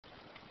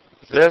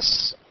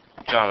This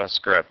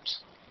JavaScript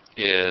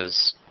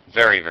is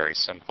very, very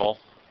simple,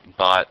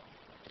 but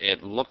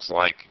it looks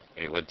like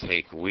it would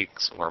take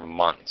weeks or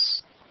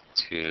months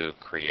to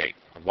create.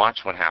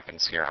 Watch what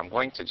happens here. I'm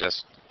going to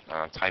just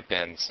type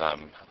in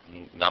some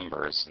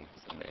numbers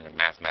in a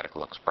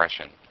mathematical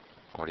expression.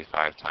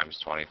 45 times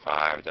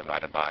 25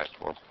 divided by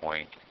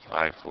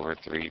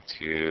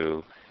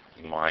 4.5432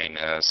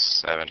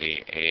 minus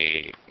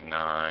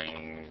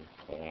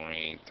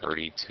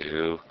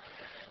 789.32.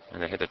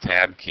 And then hit the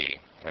tab key,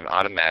 and it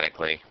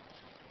automatically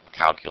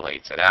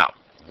calculates it out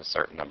in a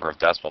certain number of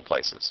decimal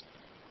places.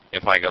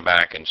 If I go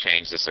back and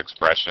change this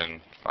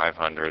expression,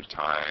 500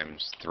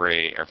 times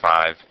 3 or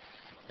 5,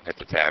 and hit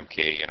the tab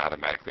key, it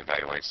automatically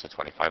evaluates to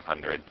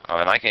 2500.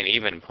 And I can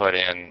even put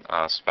in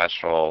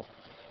special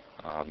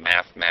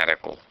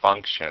mathematical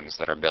functions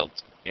that are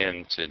built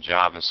into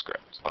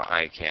JavaScript. So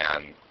I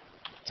can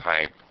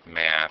type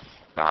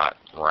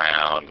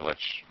math.round,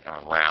 which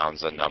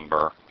rounds a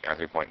number,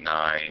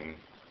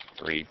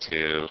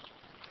 3.932,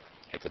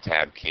 hit the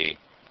tab key,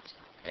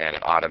 and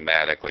it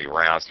automatically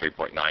rounds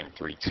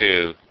 3.932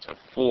 to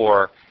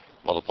 4,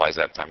 multiplies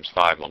that times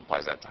 5,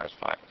 multiplies that times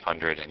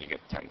 500, and you get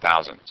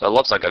 10,000. So it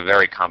looks like a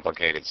very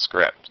complicated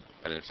script,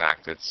 but in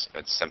fact it's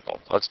simple.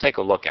 So let's take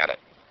a look at it.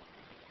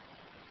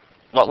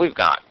 What we've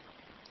got,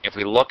 if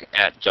we look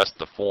at just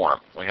the form,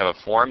 we have a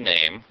form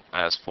name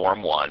as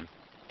form 1,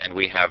 and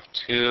we have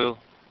two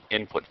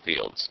input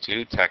fields,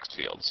 two text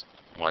fields,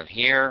 one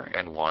here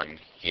and one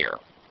here.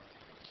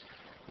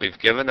 We've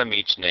given them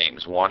each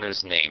names. One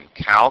is named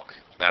calc.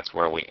 That's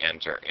where we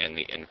enter in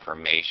the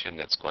information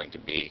that's going to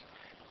be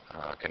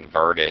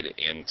converted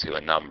into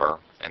a number.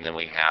 And then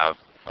we have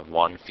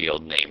one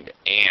field named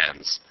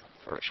ans,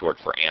 short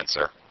for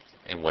answer,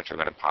 in which we're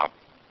going to pop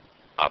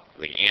up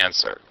the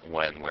answer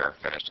when we're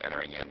finished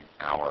entering in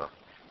our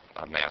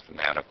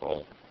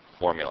mathematical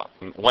formula.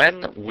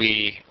 When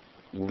we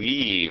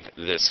leave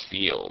this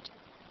field,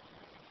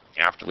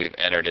 after we've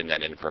entered in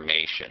that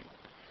information,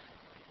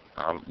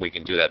 we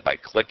can do that by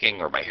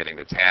clicking or by hitting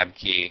the tab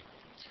key.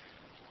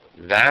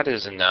 That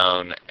is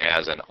known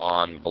as an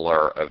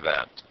onBlur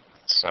event.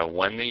 So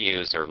when the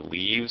user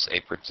leaves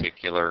a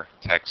particular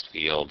text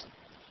field,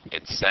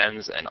 it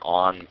sends an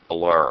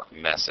onBlur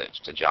message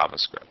to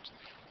JavaScript,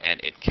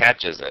 and it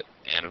catches it,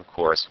 and of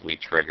course we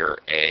trigger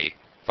a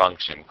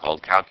function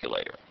called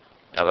calculator.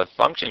 Now the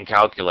function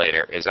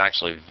calculator is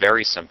actually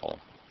very simple.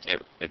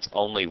 It's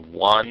only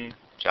one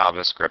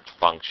JavaScript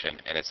function,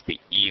 and it's the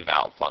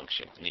eval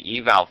function. And the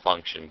eval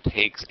function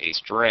takes a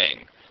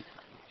string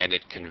and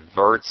it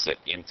converts it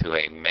into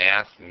a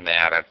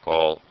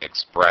mathematical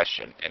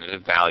expression, and it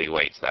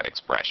evaluates that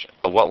expression.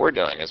 But what we're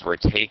doing is we're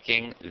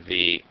taking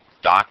the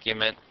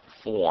document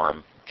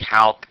form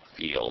calc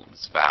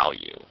field's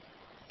value,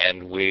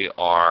 and we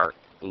are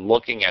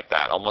looking at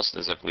that almost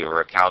as if we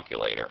were a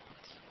calculator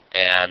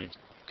and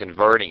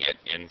converting it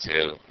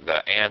into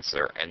the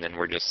answer, and then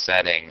we're just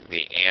setting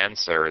the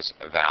answer's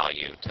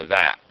value to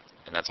that,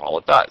 and that's all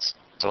it does.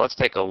 So let's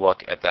take a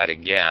look at that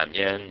again.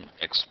 In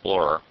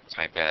Explorer,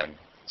 type in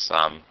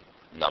some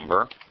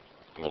number,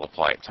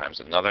 multiply it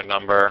times another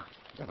number,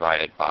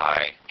 divided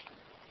by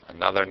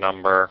another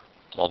number,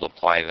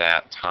 multiply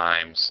that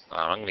times,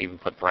 I'm going to even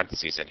put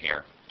parentheses in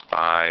here,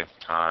 5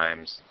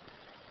 times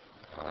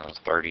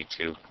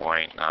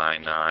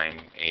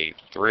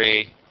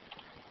 32.9983,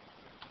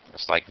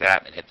 just like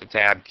that, and hit the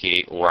tab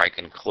key, or I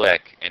can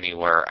click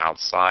anywhere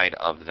outside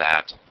of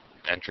that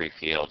entry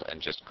field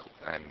and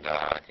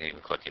I can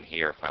even click in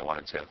here if I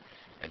wanted to.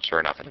 And sure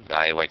enough, it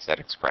evaluates that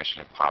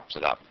expression and pops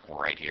it up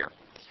right here.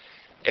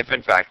 If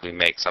in fact we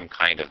make some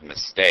kind of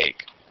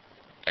mistake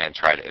and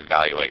try to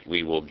evaluate,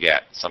 we will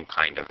get some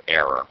kind of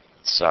error.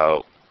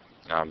 So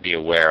be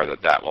aware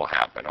that that will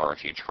happen. Or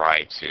if you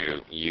try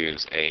to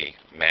use a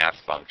math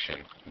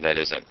function that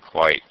isn't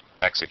quite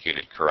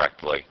executed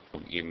correctly,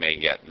 you may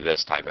get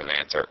this type of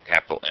answer.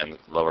 Capital N,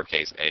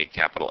 lowercase a,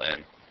 capital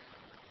N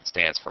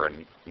stands for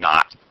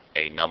not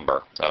a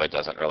number, so it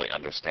doesn't really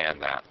understand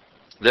that.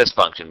 This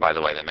function, by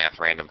the way, the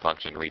math_random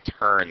function,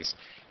 returns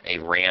a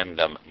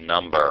random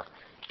number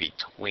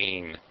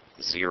between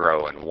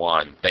 0 and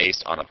 1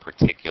 based on a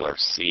particular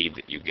seed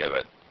that you give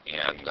it.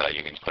 And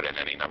you can put in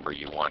any number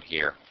you want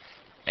here.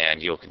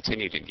 And you'll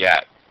continue to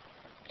get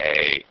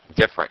a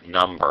different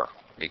number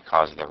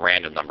because the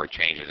random number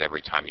changes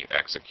every time you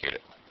execute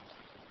it.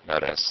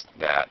 Notice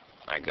that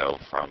I go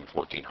from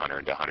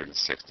 1400 to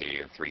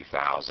 160,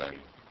 3000,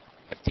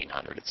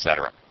 1500,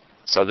 etc.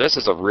 So this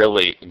is a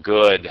really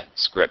good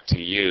script to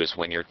use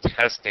when you're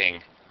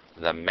testing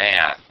the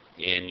math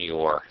in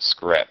your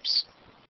scripts.